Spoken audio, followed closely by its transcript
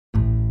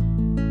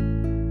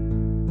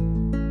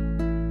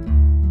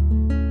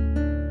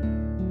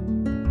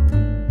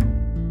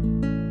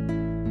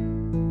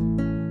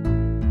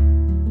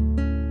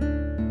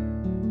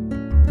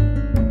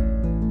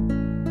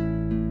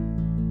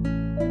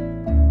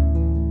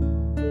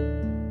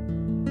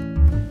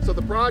So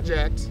the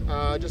project,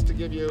 just to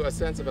give you a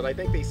sense of it, I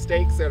think these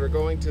stakes that are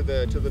going to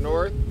the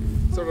north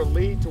sort of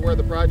lead to where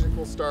the project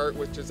will start,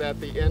 which is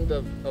at the end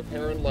of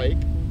Heron Lake.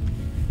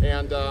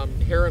 And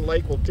Heron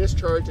Lake will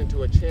discharge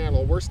into a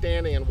channel. We're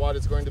standing in what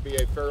is going to be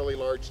a fairly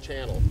large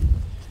channel.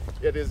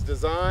 It is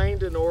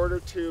designed in order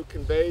to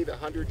convey the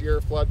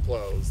 100-year flood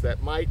flows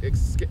that might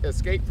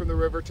escape from the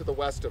river to the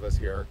west of us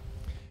here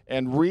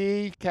and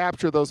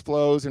recapture those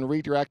flows and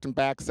redirect them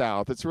back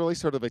south. It's really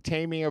sort of a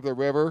taming of the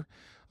river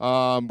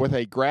with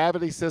a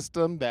gravity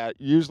system that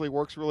usually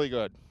works really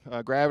good.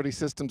 Gravity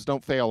systems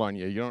don't fail on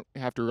you. You don't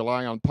have to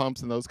rely on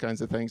pumps and those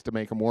kinds of things to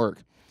make them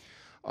work.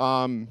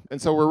 And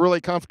so we're really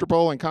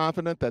comfortable and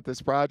confident that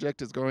this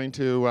project is going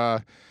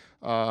to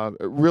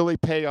really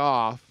pay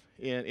off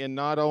in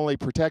not only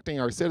protecting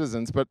our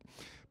citizens,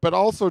 but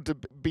also to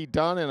be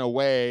done in a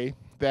way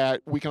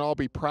that we can all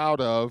be proud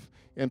of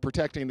in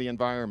protecting the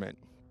environment.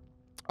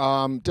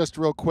 Just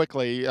real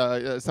quickly,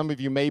 some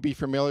of you may be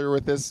familiar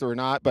with this or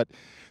not, but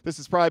this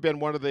has probably been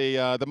one of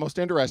the most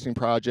interesting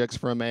projects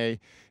from a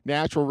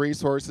natural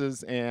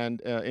resources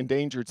and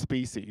endangered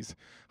species.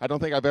 I don't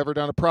think I've ever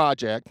done a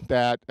project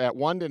that at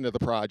one end of the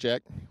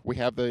project we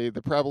have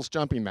the Preble's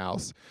jumping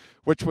mouse,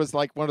 which was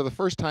like one of the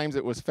first times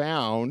it was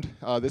found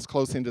this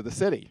close into the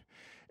city.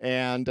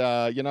 And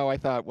you know, I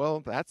thought,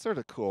 well, that's sort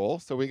of cool.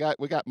 So we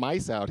got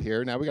mice out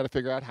here. Now we got to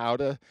figure out how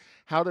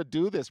to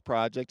do this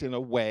project in a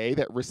way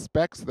that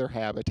respects their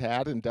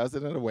habitat and does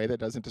it in a way that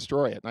doesn't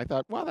destroy it. And I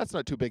thought, well, that's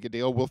not too big a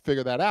deal. We'll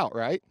figure that out,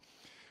 right?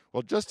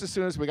 Well, just as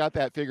soon as we got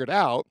that figured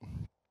out,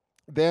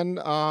 then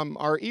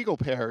our eagle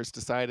pairs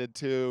decided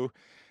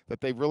that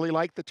they really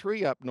like the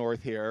tree up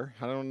north here.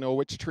 I don't know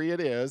which tree it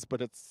is,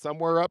 but it's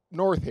somewhere up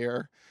north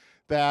here.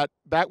 That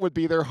would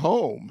be their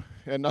home.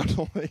 And not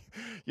only,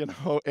 you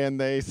know,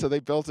 so they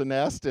built a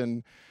nest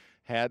and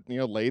had, you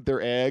know, laid their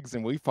eggs,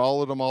 and we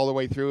followed them all the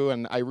way through.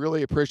 And I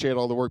really appreciate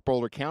all the work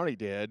Boulder County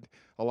did,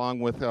 along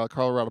with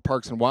Colorado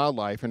Parks and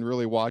Wildlife, and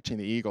really watching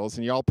the eagles.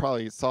 And y'all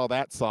probably saw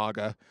that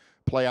saga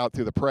play out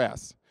through the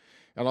press.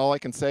 And all I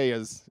can say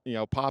is, you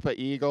know, Papa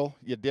Eagle,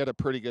 you did a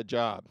pretty good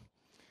job.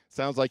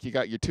 Sounds like you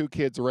got your 2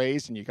 kids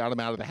raised and you got them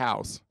out of the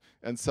house.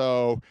 And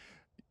so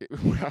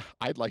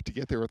I'd like to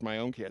get there with my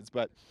own kids,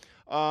 but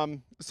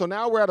so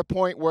now we're at a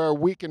point where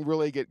we can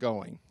really get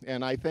going,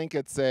 and I think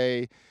it's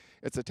a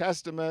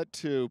testament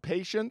to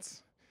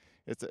patience.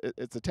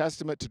 It's a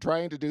testament to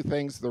trying to do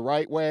things the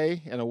right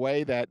way, in a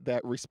way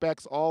that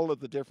respects all of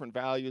the different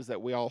values that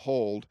we all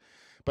hold,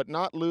 but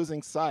not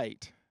losing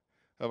sight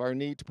of our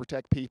need to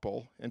protect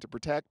people and to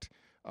protect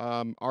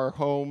our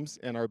homes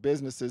and our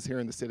businesses here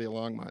in the city of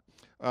Longmont.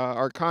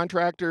 Our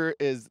contractor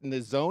is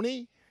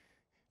Nizoni.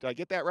 Did I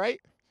get that right?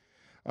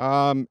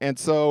 And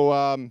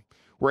so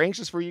we're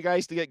anxious for you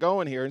guys to get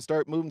going here and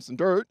start moving some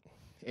dirt.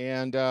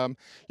 And,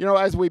 you know,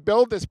 as we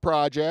build this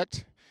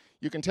project,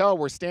 you can tell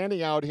we're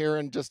standing out here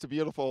in just a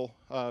beautiful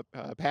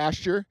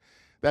pasture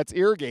that's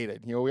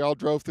irrigated. You know, we all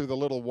drove through the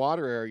little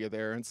water area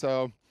there. And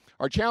so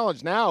our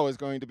challenge now is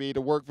going to be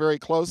to work very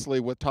closely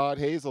with Todd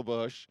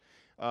Hazelbush,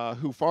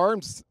 who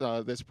farms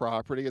this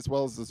property, as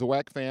well as the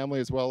Zweck family,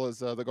 as well as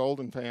the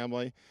Golden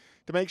family,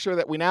 to make sure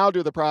that we now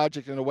do the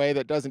project in a way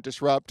that doesn't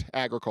disrupt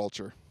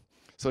agriculture.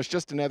 So it's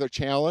just another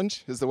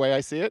challenge, is the way I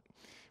see it.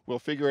 We'll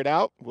figure it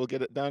out. We'll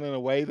get it done in a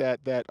way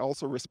that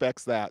also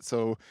respects that.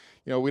 So,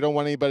 you know, we don't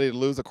want anybody to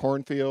lose a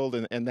cornfield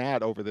and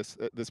that over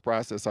this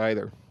process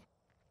either.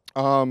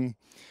 Again,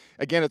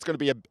 it's going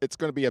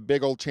to be a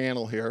big old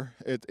channel here,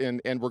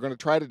 and we're going to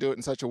try to do it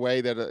in such a way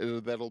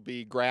that that'll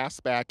be grass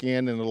back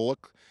in and it'll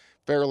look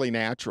fairly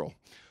natural.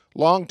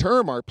 Long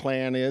term, our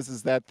plan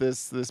is that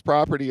this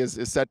property is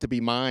set to be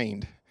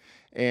mined.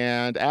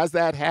 And as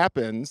that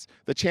happens,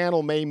 the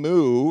channel may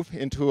move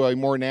into a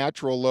more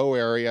natural low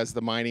area as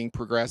the mining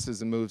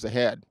progresses and moves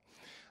ahead.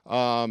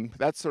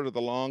 That's sort of the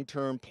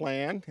long-term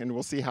plan, and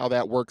we'll see how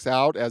that works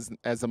out as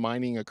the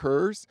mining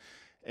occurs.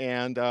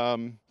 And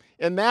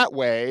in that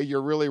way,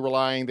 you're really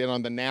relying then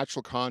on the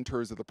natural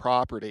contours of the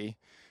property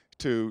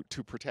to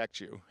protect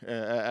you,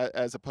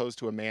 as opposed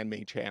to a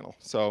man-made channel.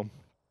 So,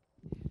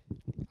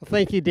 well,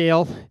 thank you,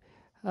 Dale.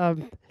 I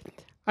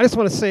just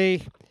want to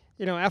say,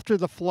 you know, after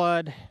the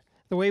flood,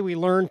 the way we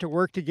learned to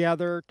work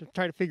together to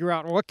try to figure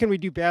out what can we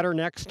do better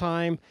next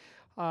time.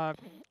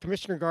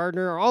 Commissioner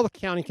Gardner, all the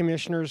county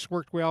commissioners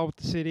worked well with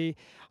the city.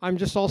 I'm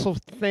just also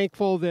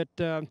thankful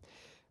that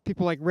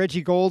people like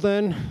Reggie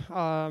Golden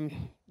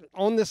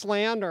own this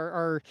land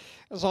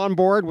is on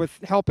board with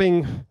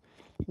helping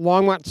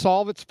Longmont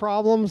solve its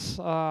problems.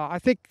 I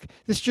think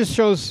this just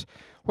shows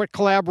what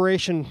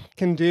collaboration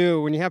can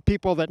do when you have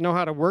people that know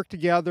how to work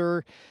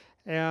together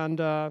and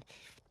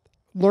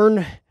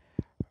learn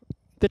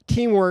that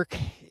teamwork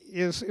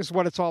is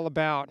what it's all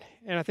about.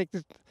 And I think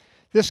that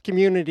this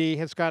community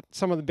has got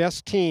some of the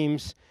best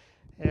teams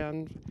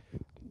and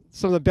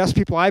some of the best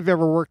people I've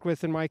ever worked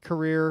with in my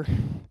career,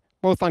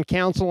 both on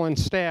council and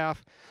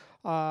staff.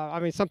 I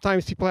mean,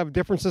 sometimes people have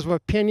differences of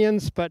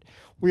opinions, but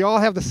we all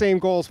have the same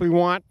goals. We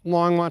want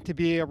Longmont to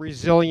be a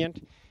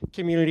resilient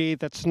community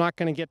that's not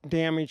going to get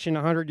damaged in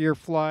a 100-year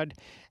flood.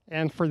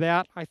 And for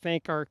that, I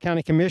thank our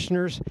county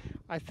commissioners.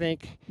 I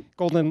thank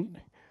Golden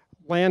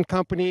Land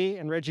Company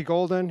and Reggie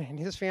Golden and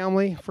his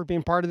family for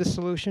being part of this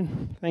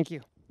solution. Thank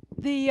you.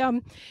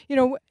 You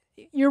know,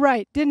 you're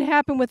right. Didn't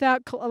happen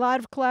without a lot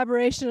of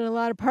collaboration and a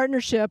lot of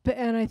partnership.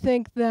 And I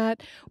think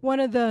that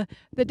one of the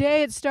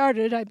day it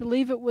started, I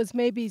believe it was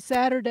maybe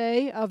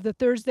Saturday of the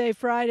Thursday,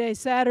 Friday,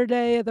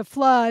 Saturday of the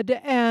flood,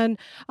 and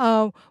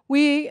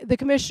the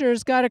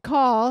commissioners got a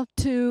call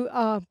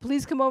to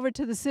please come over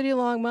to the City of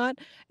Longmont.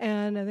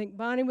 And I think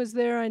Bonnie was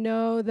there. I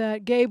know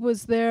that Gabe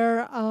was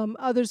there.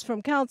 Others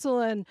from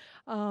council and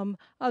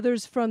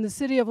others from the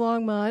City of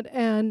Longmont,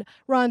 and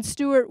Ron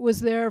Stewart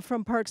was there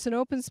from Parks and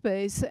Open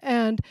Space.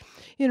 And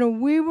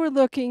we were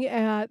looking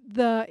at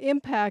the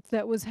impact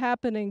that was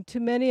happening to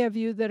many of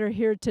you that are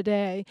here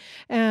today.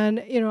 And,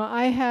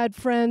 I had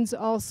friends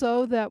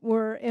also that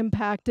were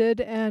impacted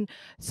and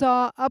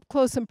saw up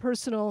close and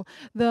personal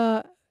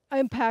the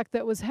impact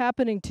that was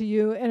happening to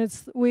you. And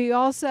we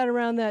all sat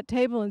around that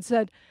table and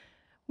said,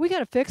 we got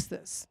to fix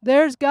this.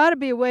 There's got to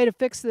be a way to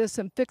fix this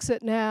and fix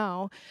it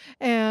now.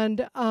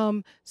 And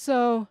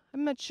so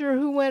I'm not sure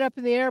who went up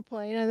in the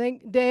airplane. I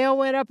think Dale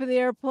went up in the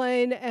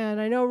airplane, and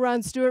I know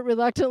Ron Stewart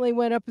reluctantly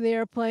went up in the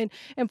airplane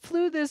and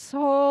flew this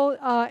whole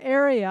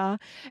area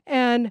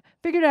and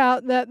figured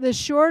out that the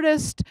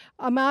shortest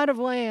amount of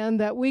land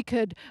that we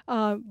could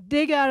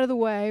dig out of the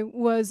way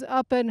was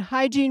up in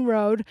Hygiene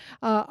Road.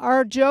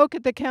 Our joke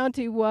at the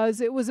county was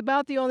it was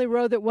about the only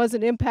road that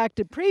wasn't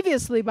impacted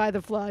previously by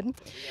the flood.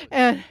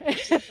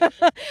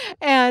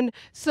 And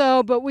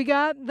so, but we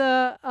got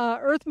the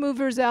earth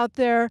movers out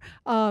there,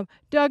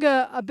 dug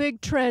a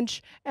big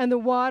trench, and the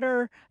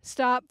water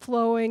stopped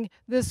flowing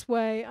this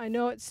way. I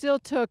know it still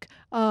took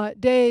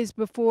days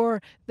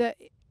before the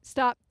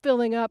stopped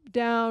filling up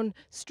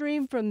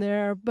downstream from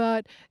there,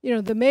 but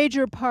the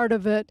major part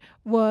of it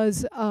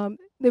was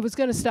it was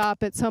going to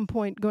stop at some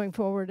point going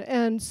forward.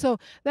 And so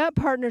that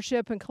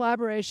partnership and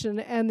collaboration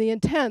and the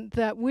intent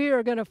that we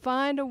are going to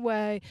find a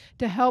way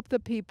to help the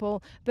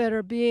people that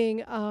are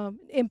being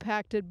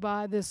impacted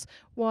by this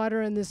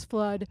water and this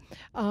flood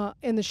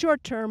in the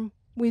short term,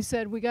 we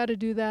said we got to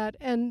do that.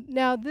 And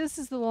now this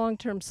is the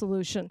long-term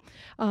solution.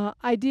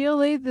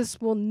 Ideally, this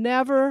will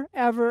never,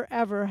 ever,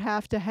 ever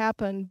have to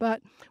happen,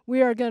 but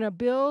we are going to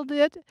build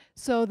it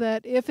so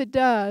that if it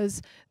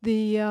does,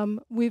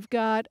 we've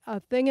got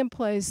a thing in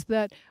place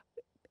that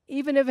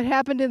even if it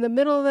happened in the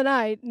middle of the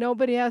night,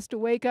 nobody has to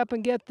wake up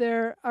and get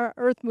their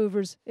earth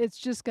movers. It's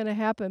just going to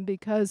happen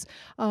because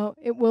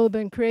it will have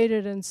been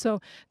created. And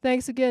so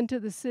thanks again to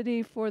the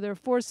city for their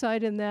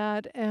foresight in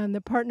that and the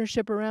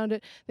partnership around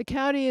it. The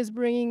county is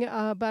bringing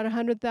about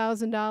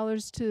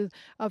 $100,000 to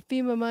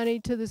FEMA money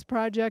to this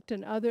project,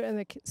 and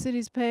the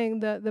city's paying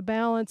the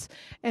balance.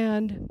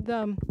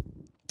 And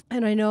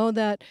I know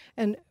that,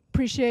 and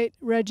appreciate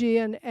Reggie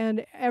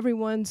and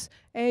everyone's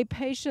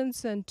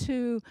patience, and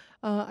two,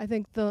 I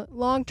think the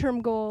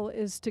long-term goal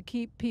is to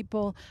keep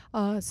people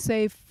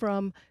safe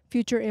from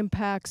future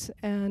impacts,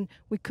 and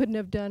we couldn't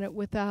have done it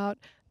without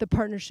the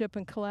partnership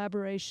and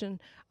collaboration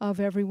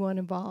of everyone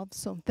involved.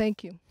 So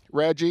thank you.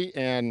 Reggie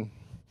and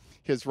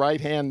his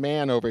right-hand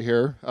man over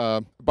here,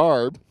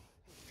 Barb,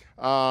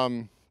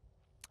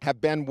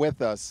 have been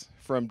with us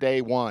from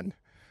day one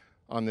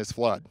on this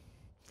flood.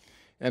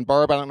 And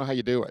Barb, I don't know how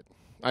you do it.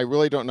 I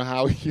really don't know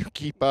how you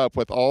keep up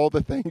with all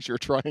the things you're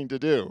trying to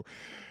do.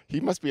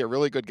 He must be a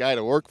really good guy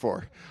to work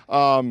for.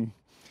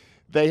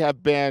 They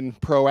have been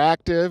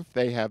proactive.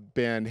 They have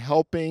been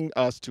helping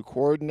us to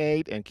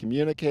coordinate and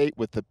communicate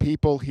with the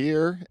people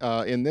here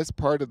in this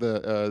part of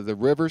the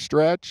river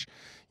stretch.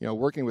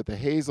 Working with the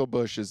hazel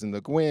bushes and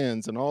the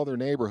Gwynns and all their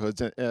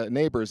neighbors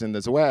in the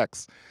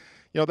Zwecs.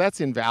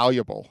 That's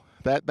invaluable.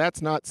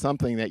 That's not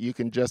something that you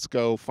can just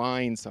go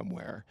find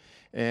somewhere.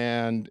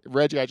 And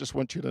Reggie, I just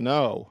want you to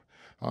know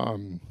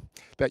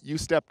that you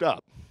stepped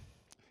up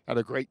at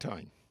a great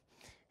time,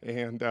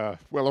 and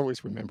we'll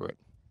always remember it.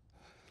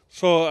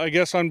 So I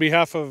guess on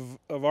behalf of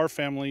our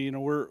family,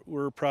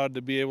 we're proud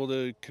to be able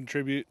to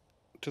contribute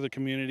to the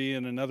community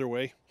in another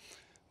way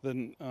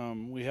than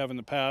we have in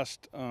the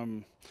past.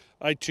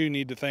 I too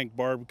need to thank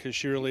Barb because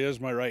she really is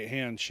my right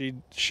hand.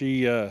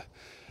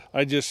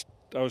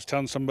 I was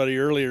telling somebody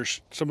earlier,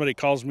 somebody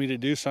calls me to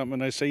do something,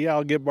 and I say, yeah,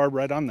 I'll get Barb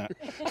right on that.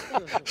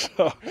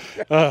 So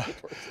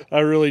I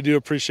really do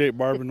appreciate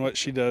Barb and what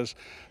she does.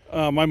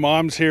 My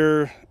mom's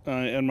here,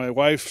 and my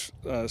wife,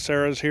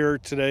 Sarah's here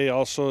today,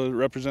 also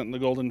representing the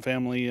Golden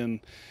family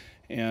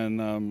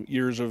and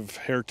years of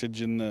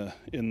heritage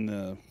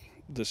in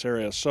this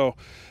area. So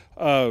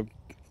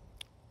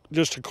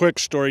just a quick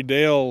story.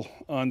 Dale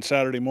on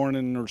Saturday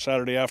morning or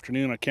Saturday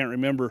afternoon, I can't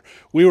remember.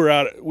 We were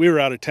out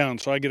of town,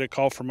 so I get a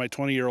call from my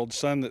 20-year-old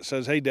son that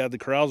says, "Hey, Dad, the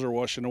corrals are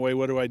washing away.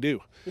 What do I do?"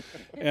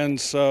 And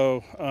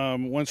so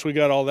once we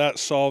got all that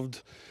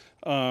solved,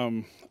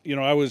 I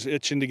was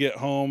itching to get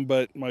home,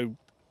 but my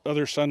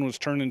other son was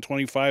turning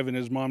 25, and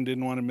his mom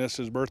didn't want to miss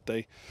his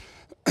birthday.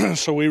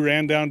 So we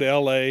ran down to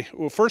LA.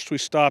 Well, first we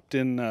stopped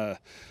in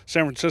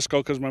San Francisco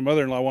because my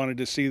mother-in-law wanted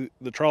to see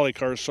the trolley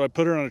cars. So I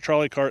put her on a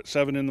trolley car at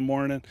 7 in the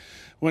morning,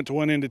 went to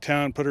one end of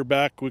town, put her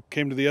back. We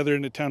came to the other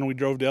end of town and we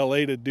drove to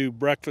LA to do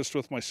breakfast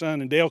with my son,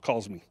 and Dale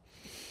calls me.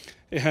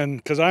 And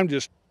because I'm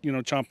just,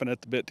 chomping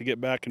at the bit to get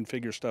back and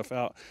figure stuff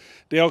out.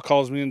 Dale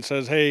calls me and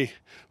says, hey,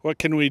 what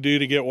can we do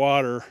to get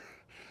water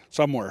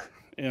somewhere?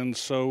 And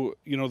so,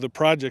 the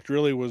project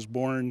really was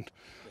born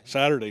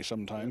Saturday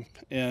sometime.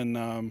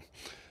 And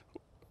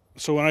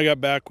so when I got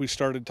back, we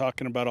started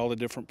talking about all the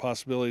different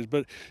possibilities.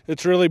 But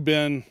it's really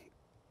been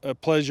a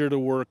pleasure to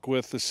work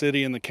with the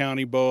city and the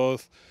county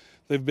both.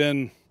 They've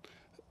been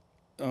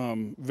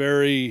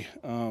very,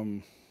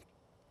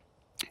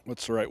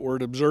 what's the right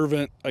word,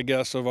 observant, I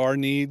guess, of our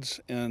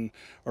needs and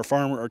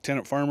our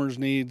tenant farmers'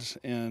 needs.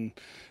 And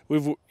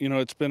we've,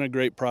 it's been a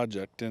great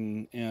project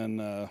and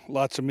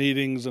lots of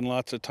meetings and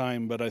lots of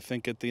time. But I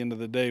think at the end of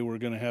the day, we're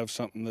going to have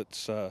something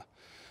that's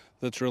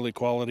really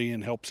quality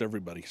and helps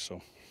everybody.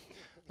 So.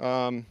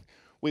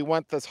 We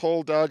want this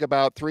hole dug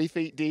about 3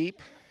 feet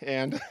deep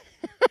and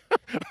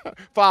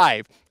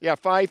 5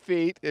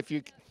 feet.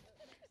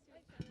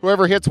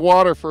 Whoever hits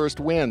water first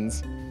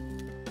wins.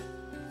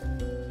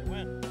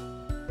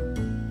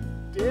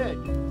 Dig.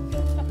 We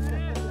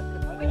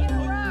get a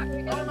rock.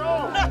 Oh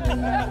no! That's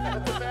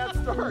a bad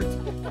start.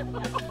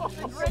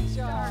 Great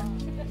start.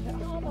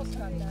 Almost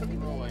got that.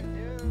 Rolling.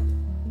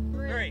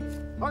 3.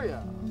 Oh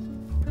yeah.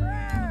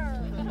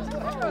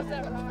 There goes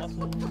that rock.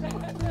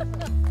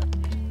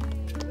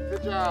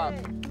 Good job.